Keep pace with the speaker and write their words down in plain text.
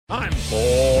I'm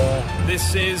Paul.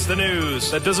 This is the news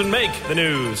that doesn't make the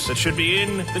news, that should be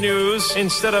in the news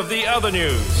instead of the other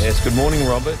news. Yes, good morning,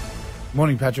 Robert.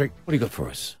 Morning, Patrick. What do you got for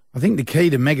us? I think the key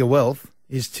to mega wealth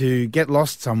is to get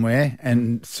lost somewhere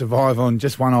and survive on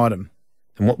just one item.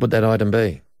 And what would that item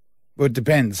be? Well, it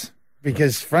depends.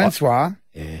 Because Francois,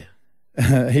 he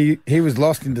was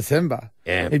lost in December.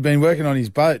 Yeah. He'd been working on his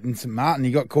boat in St. Martin.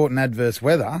 He got caught in adverse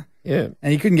weather. Yeah.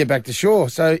 And he couldn't get back to shore.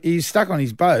 So he's stuck on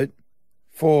his boat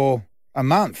for a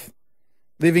month,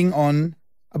 living on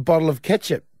a bottle of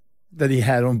ketchup that he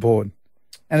had on board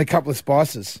and a couple of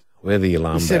spices. Where are the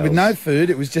alarm bells? He said with no food,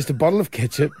 it was just a bottle of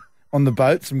ketchup on the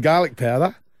boat, some garlic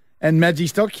powder, and Maggi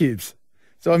stock cubes.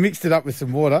 So I mixed it up with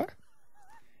some water.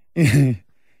 He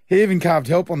even carved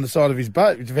help on the side of his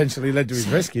boat, which eventually led to his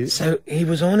rescue. So he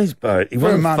was on his boat. He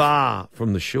wasn't far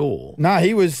from the shore. No,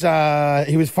 he was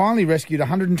finally rescued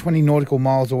 120 nautical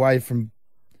miles away from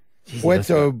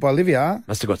Puerto Bolivia.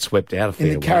 Must have got swept out a fair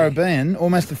way. In the Caribbean,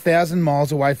 almost 1,000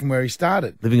 miles away from where he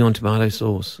started. Living on tomato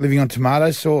sauce. Living on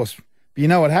tomato sauce. But you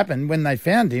know what happened? When they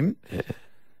found him,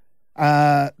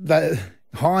 the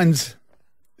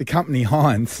company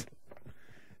Heinz,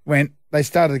 they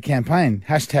started a campaign,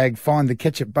 #Find the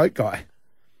Ketchup Boat Guy.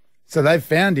 So they've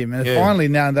found him, and finally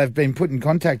now they've been put in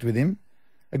contact with him.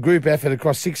 A group effort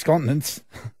across 6 continents,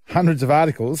 hundreds of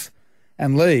articles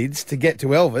and leads to get to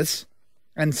Elvis.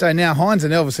 And so now Heinz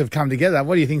and Elvis have come together.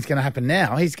 What do you think is going to happen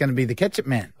now? He's going to be the ketchup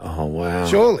man. Oh, wow.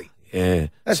 Surely. Yeah.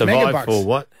 That's Survive megabucks. for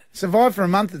what? Survive for a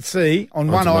month at sea on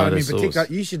one item in tomato particular. sauce.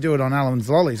 You should do it on Alan's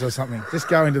lollies or something. Just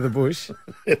go into the bush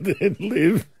And then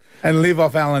live. and live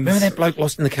off Alan's. Remember that bloke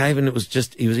lost in the cave and he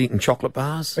was eating chocolate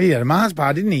bars? He had a Mars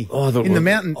bar, didn't he? Oh, I thought in the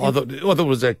mountain. I thought it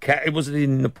was a cat. Was it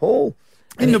in Nepal?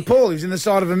 In Nepal, he was in the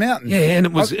side of a mountain. Yeah, and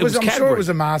it was I'm Cadbury. sure it was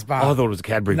a Mars bar. I thought it was a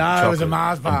Cadbury No, chocolate. it was a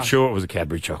Mars bar. I'm sure it was a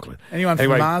Cadbury chocolate. Anyone from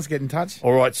Anyway, Mars get in touch?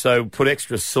 All right, so put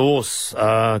extra sauce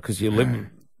because you live.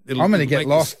 I'm going to get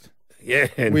lost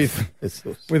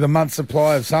with a month's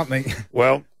supply of something.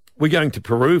 Well, we're going to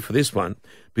Peru for this one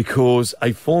because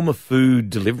a former food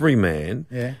delivery man.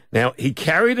 Yeah. Now he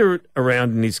carried it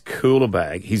around in his cooler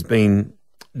bag. He's been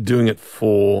doing it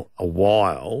for a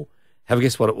while. Have a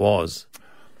guess what it was?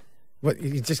 What,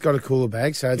 you just got a cooler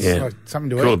bag, so it's like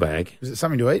something to eat. Cooler bag. Was it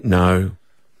something to eat? No.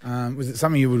 Was it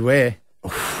something you would wear?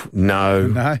 No.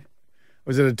 No.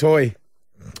 Was it a toy?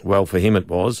 Well, for him it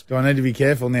was. Do I need to be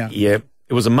careful now? Yeah.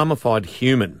 It was a mummified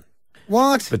human.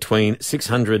 What? Between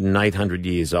 600 and 800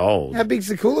 years old. How big's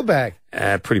the cooler bag?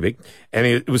 Pretty big. And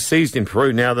it was seized in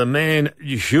Peru. Now, the man,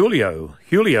 Julio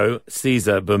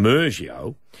Cesar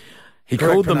Bermugio, he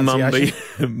called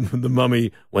the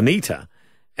mummy Juanita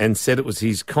and said it was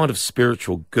his kind of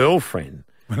spiritual girlfriend.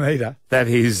 Juanita? That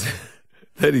his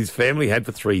family had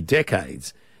for 3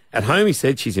 decades. At home, he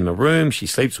said, she's in my room, she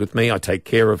sleeps with me, I take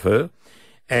care of her.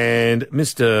 And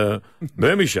Mr.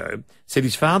 Bermugio said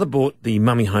his father brought the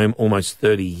mummy home almost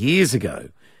 30 years ago.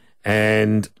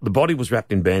 And the body was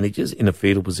wrapped in bandages in a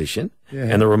fetal position. Yeah.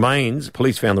 And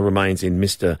police found the remains in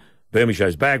Mr.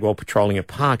 Bermugio's bag while patrolling a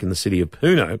park in the city of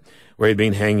Puno, where he'd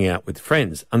been hanging out with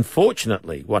friends.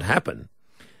 Unfortunately, what happened,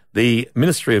 the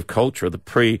Ministry of Culture, the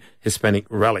pre-Hispanic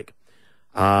relic,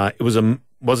 wasn't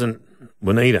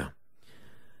Juanita.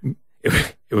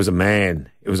 It was a man.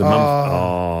 It was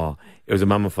a it was a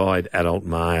mummified adult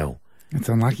male. That's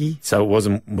unlucky. So it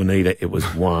wasn't Juanita, it was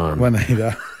Juan.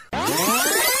 Juanita.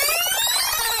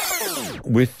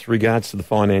 With regards to the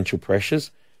financial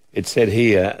pressures, it said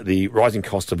here the rising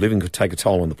cost of living could take a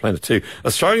toll on the planet too.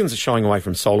 Australians are shying away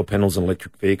from solar panels and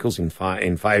electric vehicles in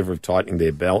favour of tightening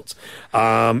their belts,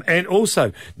 and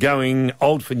also going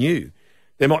old for new.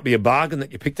 There might be a bargain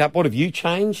that you picked up. What have you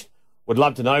changed? Would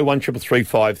love to know.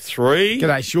 133353.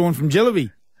 G'day, Sean from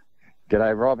Jillaby.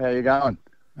 G'day, Rob. How you going?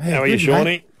 Hey, how are you,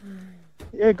 Shawnee?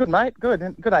 Yeah, good, mate.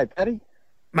 Good. Good day, Paddy.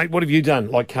 Mate, what have you done?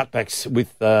 Like cutbacks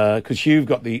with because you've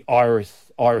got the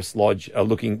Iris Lodge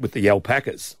looking with the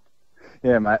alpacas.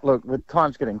 Yeah, mate. Look, the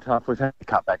time's getting tough. We've had to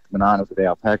cut back the bananas with the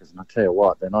alpacas, and I tell you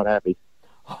what, they're not happy.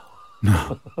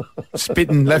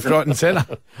 Spitting left, right, and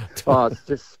centre. Oh, it's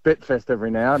just spit fest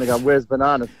every now and they go, "Where's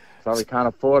bananas?" So we can't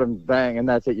afford them. Bang, and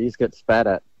that's it. You just get spat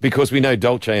at. Because we know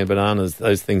Dolce and bananas;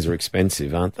 those things are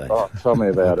expensive, aren't they? Oh, tell me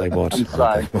about it. They what? I'm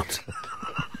saying.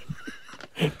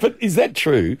 But is that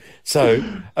true? So,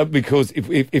 because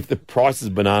if the prices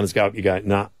of bananas go up, you go,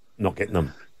 nah, not getting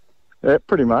them. Yeah,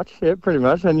 pretty much. Yeah, pretty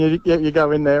much. And you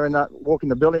go in there and walk in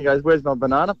the building. He goes, "Where's my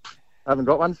banana?" I haven't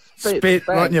got one. Spit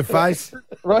right in your face.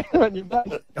 Right in your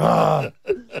face. Oh.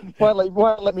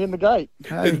 Won't let me in the gate.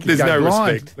 There's no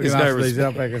respect. There's no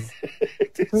respect.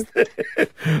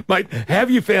 Mate, how have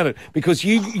you found it? Because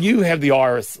you have the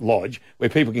Iris Lodge where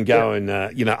people can go and,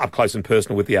 up close and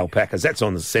personal with the alpacas. That's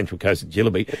on the central coast of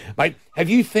Jillaby. Mate, have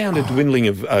you found a dwindling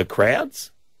of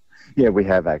crowds? Yeah, we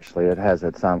have actually. It has.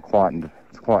 It's quietened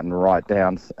right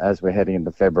down as we're heading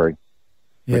into February,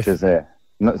 which is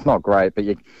it's not great, but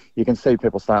you can see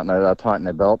people starting to tighten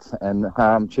their belts and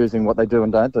choosing what they do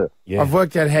and don't do. Yeah. I've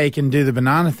worked out how you can do the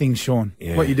banana thing, Sean.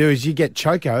 Yeah. What you do is you get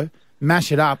choco,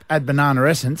 mash it up, add banana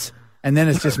essence, and then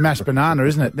it's just mashed banana,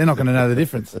 isn't it? They're not going to know the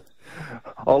difference.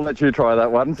 I'll let you try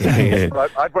that one. Yeah.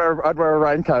 I'd wear a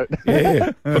raincoat.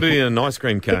 Yeah, put it in an ice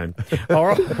cream cone. All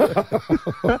right.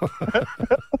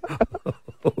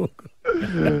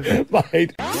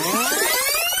 Mate.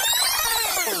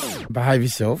 Behave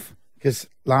yourself, because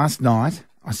last night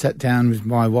I sat down with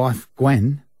my wife,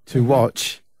 Gwen, to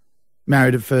watch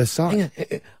Married at First Sight. Hang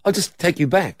on. I'll just take you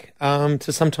back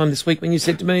to sometime this week when you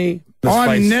said to me...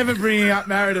 I'm never bringing up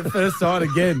Married at First Sight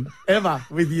again, ever,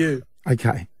 with you.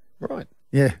 Okay. Right.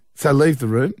 Yeah. So leave the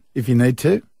room if you need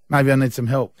to. Maybe I need some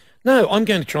help. No, I'm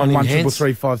going to try and enhance...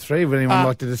 13353, would anyone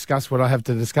like to discuss what I have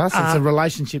to discuss? It's a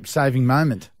relationship-saving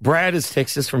moment. Brad has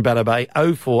texted us from Batter Bay,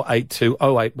 0482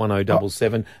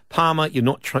 081077. Palmer, you're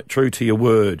not true to your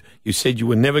word. You said you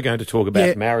were never going to talk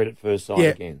about Married at First Sight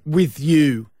again. With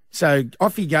you. So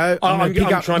off you go. I'm going to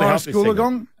pick up Morris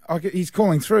Goolagong. He's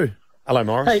calling through. Hello,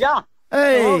 Morris. How you going?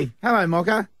 Hey. Hello,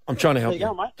 Mocha. I'm trying to help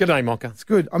you. Good day, Mocha. It's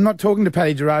good. I'm not talking to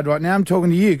Paddy Gerard right now. I'm talking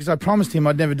to you because I promised him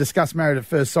I'd never discuss Married at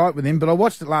First Sight with him, but I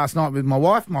watched it last night with my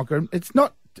wife, Mocha. It's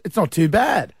not too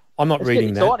bad. I'm not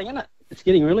reading that. It's exciting, isn't it? It's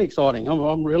getting really exciting.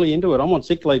 I'm really into it. I'm on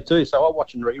sick leave too, so I'm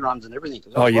watching reruns and everything.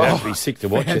 You'd have to be sick to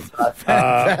watch it.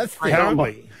 Fantastic.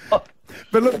 Apparently.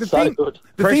 But look, the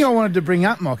thing I wanted to bring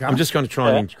up, Mocha... I'm just going to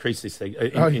try and increase this,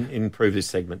 improve this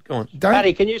segment. Go on.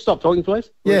 Paddy, can you stop talking, please?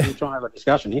 Yeah. We're trying to have a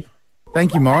discussion here.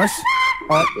 Thank you, Morris.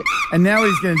 And now what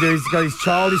he's going to do is he's got his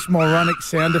childish, moronic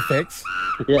sound effects.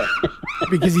 Yeah.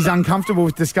 Because he's uncomfortable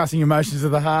with discussing emotions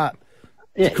of the heart.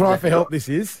 Yeah, it's cry for help, this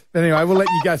is. But anyway, we'll let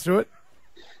you go through it.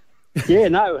 Yeah,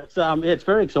 no, it's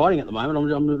very exciting at the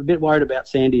moment. I'm a bit worried about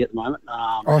Sandy at the moment.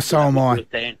 So am I.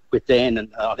 With Dan,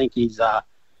 and I think he's a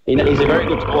very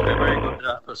good talker, very good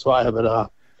persuader, but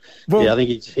I think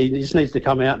he just needs to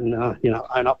come out and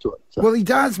own up to it. So. Well, he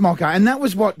does, Mocha, and that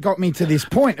was what got me to this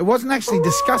point. It wasn't actually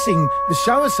discussing the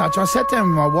show as such. I sat down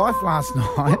with my wife last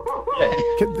night. Yeah.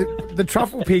 The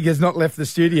truffle pig has not left the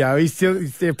studio. He's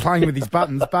there playing with his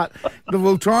buttons, but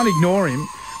we'll try and ignore him.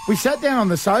 We sat down on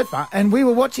the sofa and we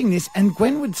were watching this, and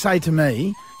Gwen would say to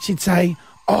me, she'd say,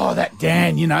 "Oh, that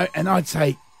Dan, and I'd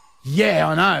say, "Yeah,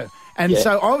 I know." And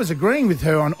so I was agreeing with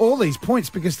her on all these points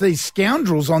because these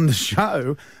scoundrels on the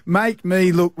show make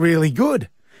me look really good.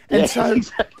 And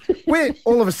we're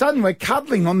all of a sudden we're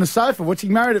cuddling on the sofa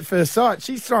watching Married at First Sight.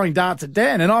 She's throwing darts at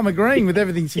Dan and I'm agreeing with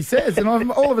everything she says, and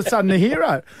I'm all of a sudden a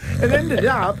hero. It ended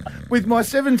up with my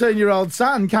 17-year-old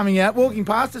son coming out, walking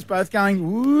past us both going,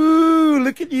 "Ooh,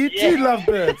 look at you two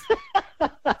lovebirds."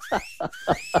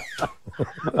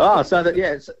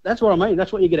 That's what I mean.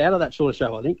 That's what you get out of that sort of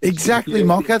show, I think. Exactly,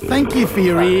 Mocha. Thank you for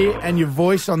your ear and your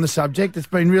voice on the subject. It's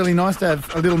been really nice to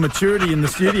have a little maturity in the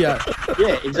studio.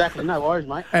 Yeah, exactly. No worries,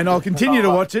 mate. And I'll continue to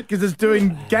watch it because it's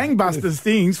doing gangbusters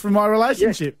things for my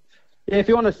relationship. Yeah, if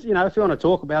you want to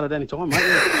talk about it any time, mate.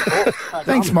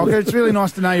 Thanks, Mocha. It's really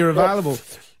nice to know you're available.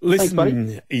 Listen,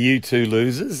 thanks, you two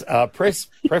losers.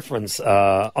 Preference.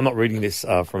 I'm not reading this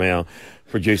from our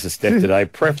producer Steph today.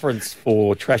 Preference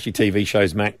for trashy TV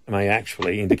shows may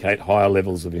actually indicate higher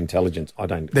levels of intelligence. I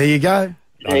don't. There you go.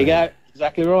 There you go.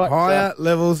 Exactly right. Higher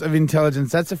levels of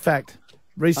intelligence. That's a fact.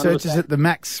 Researchers at the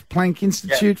Max Planck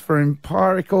Institute for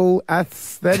Empirical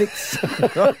Aesthetics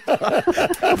found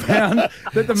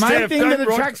that the main thing that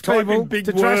attracts people to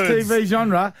trash TV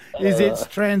genre is its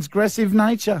transgressive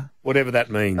nature. Whatever that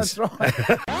means. That's right.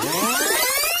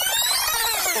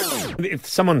 If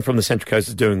someone from the Central Coast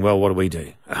is doing well, what do we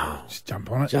do? Just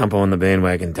jump on it. Jump on the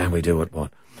bandwagon. Don't we do it?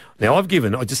 What? Now, I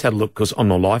just had a look because on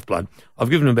my Lifeblood, I've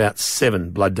given about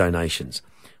 7 blood donations.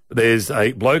 There's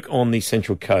a bloke on the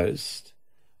Central Coast.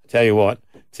 Tell you what,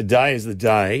 today is the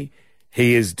day.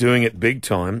 He is doing it big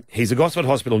time. He's a Gosford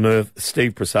Hospital nurse,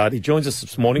 Steve Prasad. He joins us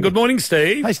this morning. Good morning,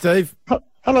 Steve. Hey, Steve.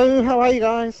 Hello, how are you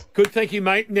guys? Good, thank you,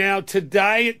 mate. Now,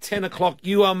 today at 10 o'clock,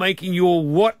 you are making your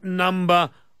what number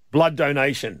blood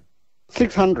donation?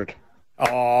 600.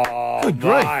 Oh, good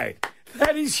grief. Mate.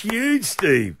 That is huge,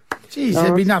 Steve. Jeez,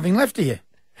 there'd be nothing left of you.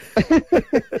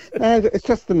 It's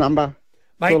just the number.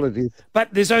 Mate, That's all it is.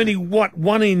 But there's only,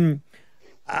 one in...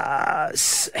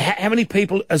 how many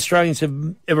people, Australians,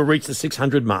 have ever reached the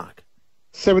 600 mark?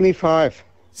 75.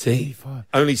 See?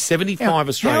 Only 75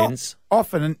 Australians. How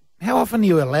often How often are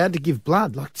you allowed to give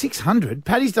blood? Like 600?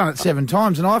 Paddy's done it 7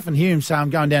 times, and I often hear him say, I'm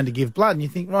going down to give blood, and you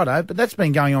think, righto, but that's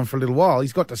been going on for a little while.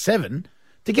 He's got to 7.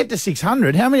 To get to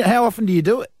 600, how often do you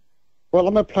do it? Well,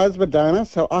 I'm a plasma donor,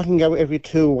 so I can go every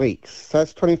 2 weeks. So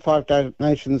that's 25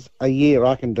 donations a year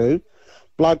I can do.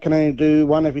 Blood can only do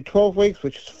 1 every 12 weeks,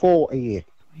 which is 4 a year.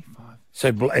 So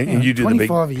and you do the big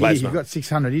 25 a year, plasma. you've got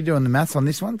 600. You're doing the maths on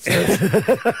this one? So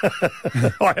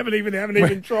I haven't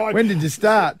even tried. when did you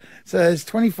start? So it's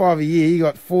 25 a year. You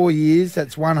got 4 years.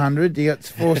 That's 100. You got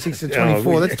 4, 6 to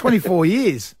 24. That's 24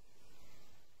 years.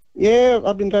 Yeah,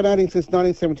 I've been donating since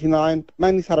 1979.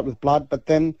 Mainly started with blood, but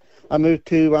then I moved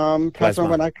to plasma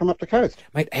when I come up the coast.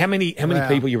 Mate, how many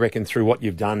people you reckon through what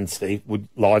you've done, Steve,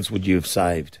 lives would you have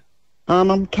saved?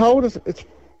 I'm told it's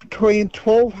between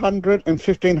 1,200 and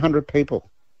 1,500 people.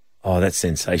 Oh, that's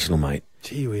sensational, mate.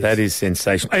 Gee whiz. That is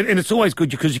sensational. And it's always good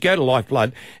because you go to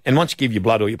Lifeblood, and once you give your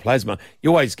blood or your plasma, you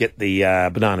always get the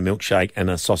banana milkshake and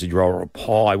a sausage roll or a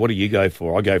pie. What do you go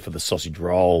for? I go for the sausage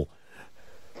roll.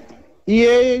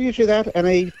 Yeah, usually that, and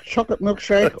a chocolate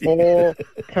milkshake or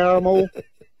caramel.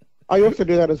 I also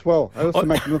do that as well. I also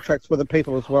make milkshakes for the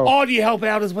people as well. Oh, do you help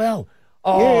out as well?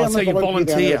 Oh, Yeah, so you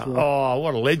volunteer. as well. Oh,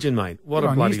 what a legend, mate. What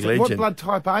a bloody legend. What blood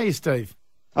type are you, Steve?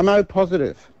 I'm O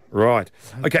positive. Right.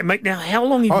 Okay, mate, now how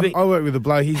long have you been... I work with a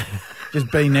bloke, he's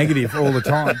just B negative all the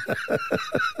time.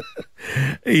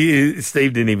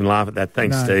 Steve didn't even laugh at that.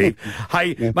 Thanks, No. Steve.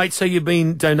 Hey, mate, so you've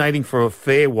been donating for a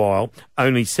fair while.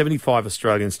 Only 75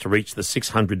 Australians to reach the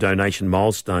 600 donation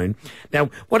milestone. Now,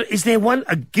 is there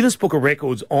a Guinness Book of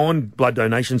Records on blood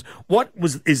donations? What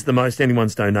is the most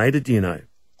anyone's donated, do you know?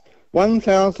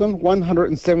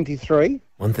 1,173.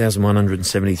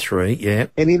 1,173, yeah.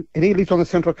 And he lives on the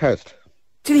Central Coast.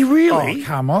 Did he really? Oh,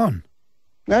 come on.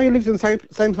 No, he lives in the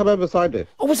same suburb as I do.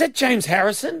 Oh, was that James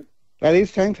Harrison? That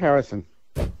is James Harrison.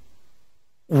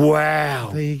 Wow.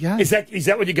 There you go. Is that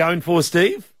what you're going for,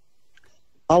 Steve?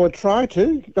 I would try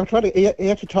to. He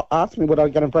actually asked me whether I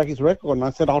was going to break his record, and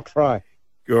I said, I'll try.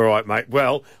 All right, mate.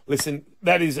 Well, listen,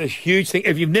 that is a huge thing.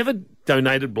 If you've never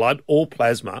donated blood or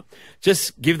plasma,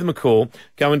 just give them a call.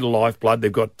 Go into Lifeblood.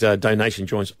 They've got donation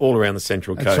joints all around the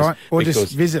Central Coast. That's right. Or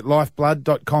just visit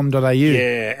lifeblood.com.au.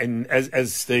 Yeah, and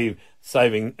as Steve,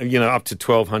 saving, up to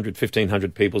 1,200,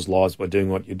 1,500 people's lives by doing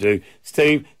what you do.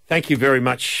 Steve, thank you very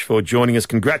much for joining us.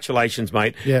 Congratulations,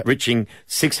 mate. Yeah. Reaching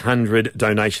 600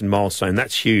 donation milestone.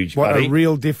 That's huge, What buddy. a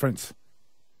real difference.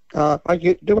 I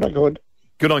do what I could.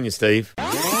 Good on you, Steve.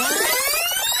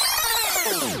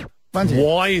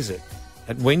 Why is it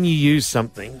that when you use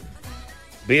something,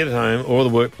 be it at home or the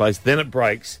workplace, then it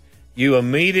breaks, you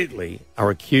immediately are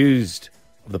accused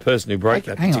of the person who broke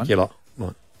that hang on. particular...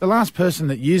 What? The last person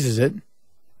that uses it,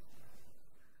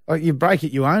 like you break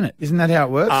it, you own it. Isn't that how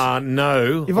it works?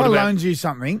 No. if What I about- loaned you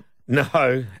something No,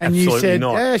 and absolutely you said,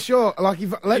 not. yeah, sure, like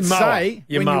let's mower. say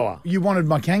Your when mower. you wanted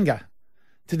my Kanga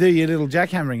to do your little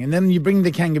jackhammering, and then you bring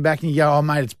the Kanga back and you go, oh,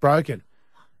 mate, it's broken.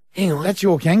 Hang on. That's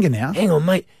your Kanga now. Hang on,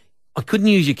 mate. I couldn't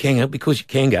use your Kanga because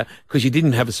you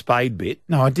didn't have a spade bit.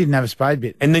 No, I didn't have a spade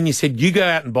bit. And then you said, you go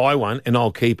out and buy one and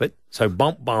I'll keep it. So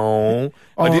bump, I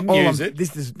didn't use it.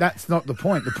 That's not the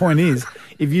point. The point is,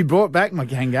 if you brought back my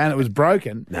Kanga and it was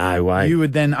broken, No way. you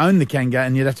would then own the Kanga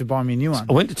and you'd have to buy me a new one.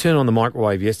 I went to turn on the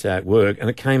microwave yesterday at work and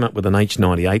it came up with an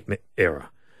H98 error.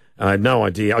 I had no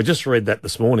idea. I just read that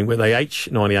this morning where the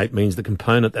H98 means the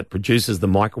component that produces the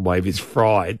microwave is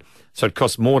fried. So it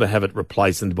costs more to have it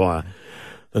replaced than to buy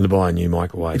a new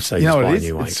microwave. So You know just what buy it a is?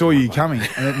 new It saw you coming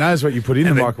and it knows what you put in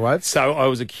the microwave. So I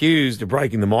was accused of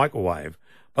breaking the microwave.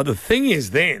 But the thing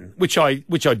is then, which I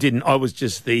didn't, I was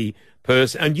just the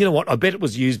person. And you know what? I bet it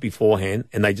was used beforehand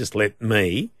and they just let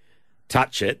me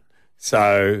touch it.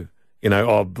 So,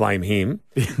 I'll blame him.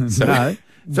 So, No.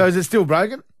 So is it still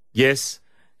broken? Yes.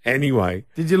 Anyway.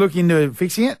 Did you look into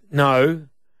fixing it? No.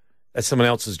 That's someone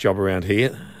else's job around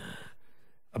here.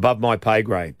 Above my pay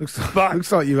grade.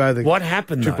 Looks like you owe the What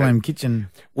happened, Triple though? M kitchen.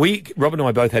 Rob and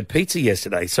I both had pizza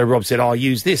yesterday. So Rob said, I'll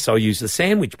use this. I'll use the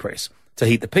sandwich press to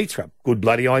heat the pizza up. Good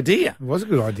bloody idea. It was a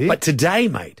good idea. But today,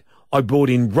 mate, I brought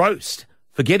in roast,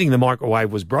 forgetting the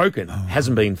microwave was broken,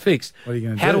 hasn't been fixed. What are you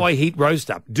gonna How do? do I heat roast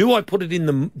up? Do I put it in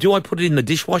the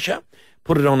dishwasher?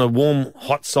 Put it on a warm,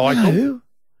 hot cycle? No.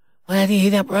 Well, how do you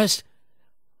heat up roast?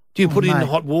 Do you put it in mate.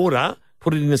 the hot water?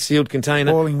 Put it in a sealed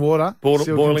container? Boiling water. Boiling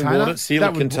sealed water, container. sealed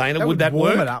That container. Would that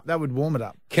warm work? It up. That would warm it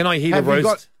up. Can I heat Have a you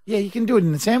roast? yeah, you can do it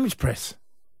in the sandwich press.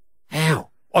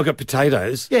 How? I got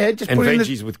potatoes. Yeah, just and put it in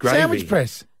veggies the with gravy. sandwich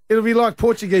press. It'll be like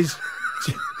Portuguese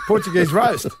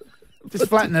roast. Just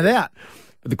flatten it out.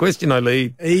 But the question I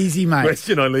lead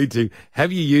to,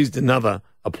 have you used another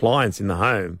appliance in the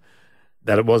home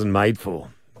that it wasn't made for?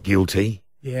 Guilty.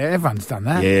 Yeah, everyone's done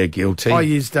that. Yeah, guilty. I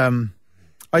used the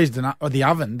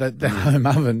oven, the home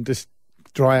oven, just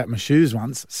dry out my shoes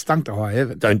once. Stunk to high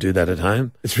heaven. Don't do that at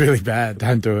home. It's really bad.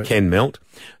 Don't do it. Can melt.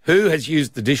 Who has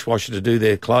used the dishwasher to do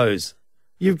their clothes?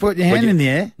 You put your hand in the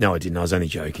air? No, I didn't. I was only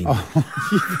joking. Oh,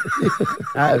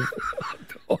 I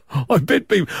bet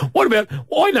people. What about?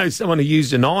 I know someone who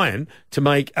used an iron to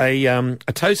make a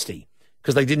toastie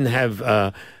because they didn't have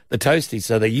the toastie,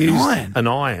 so they used an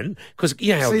iron because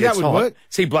you know how it gets that would hot. work.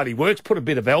 See, bloody works. Put a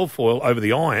bit of alfoil over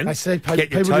the iron. I see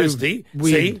get your people do toastie.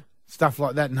 weird See, stuff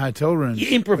like that in hotel rooms. you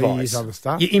improvise. where you use other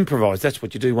stuff. You improvise. That's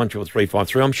what you do. 1, 2, 3, 5,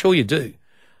 3. I'm sure you do.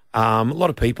 A lot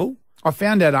of people. I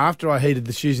found out after I heated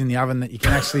the shoes in the oven that you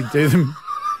can actually do them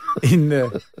in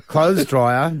the clothes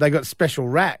dryer. They got special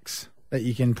racks that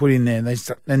you can put in there, and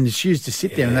the shoes just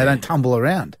sit there and they don't tumble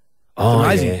around. It's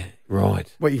amazing. Yeah,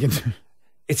 right. What you can do.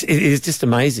 It is just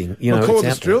amazing. You know,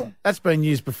 cordless drill, that's been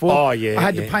used before. Oh, yeah, I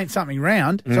had to yeah. paint something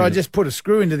round, so I just put a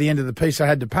screw into the end of the piece I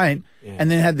had to paint, and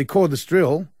then had the cordless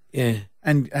drill Yeah.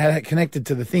 and had it connected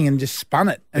to the thing and just spun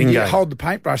it. And Bingo. you hold the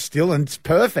paintbrush still and it's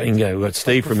perfect. Bingo. We've got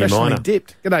Steve from your Professionally miner.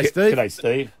 dipped. G'day, Steve. G'day,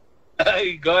 Steve.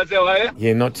 Hey guys, how are you?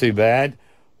 Yeah, not too bad.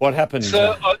 What happened?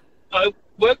 So I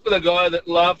worked with a guy that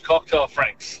loved cocktail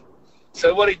franks.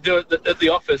 So what he'd do at the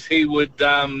office, he would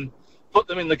put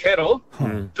them in the kettle,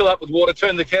 fill up with water,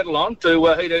 turn the kettle on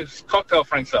to heat his cocktail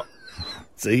franks up.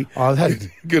 See? Oh, that,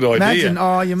 Good idea. imagine,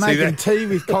 you're See making that? tea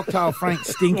with cocktail frank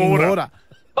stinking water.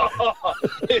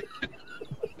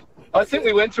 I think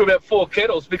we went through about 4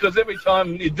 kettles because every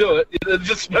time you do it, it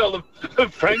just smelled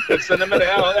of frankness. And no matter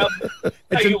how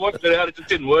you worked it out, it just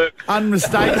didn't work.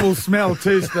 Unmistakable smell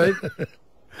too, Steve.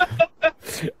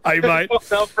 Hey, mate.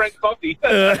 Cocktail frank coffee.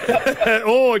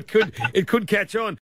 It could catch on.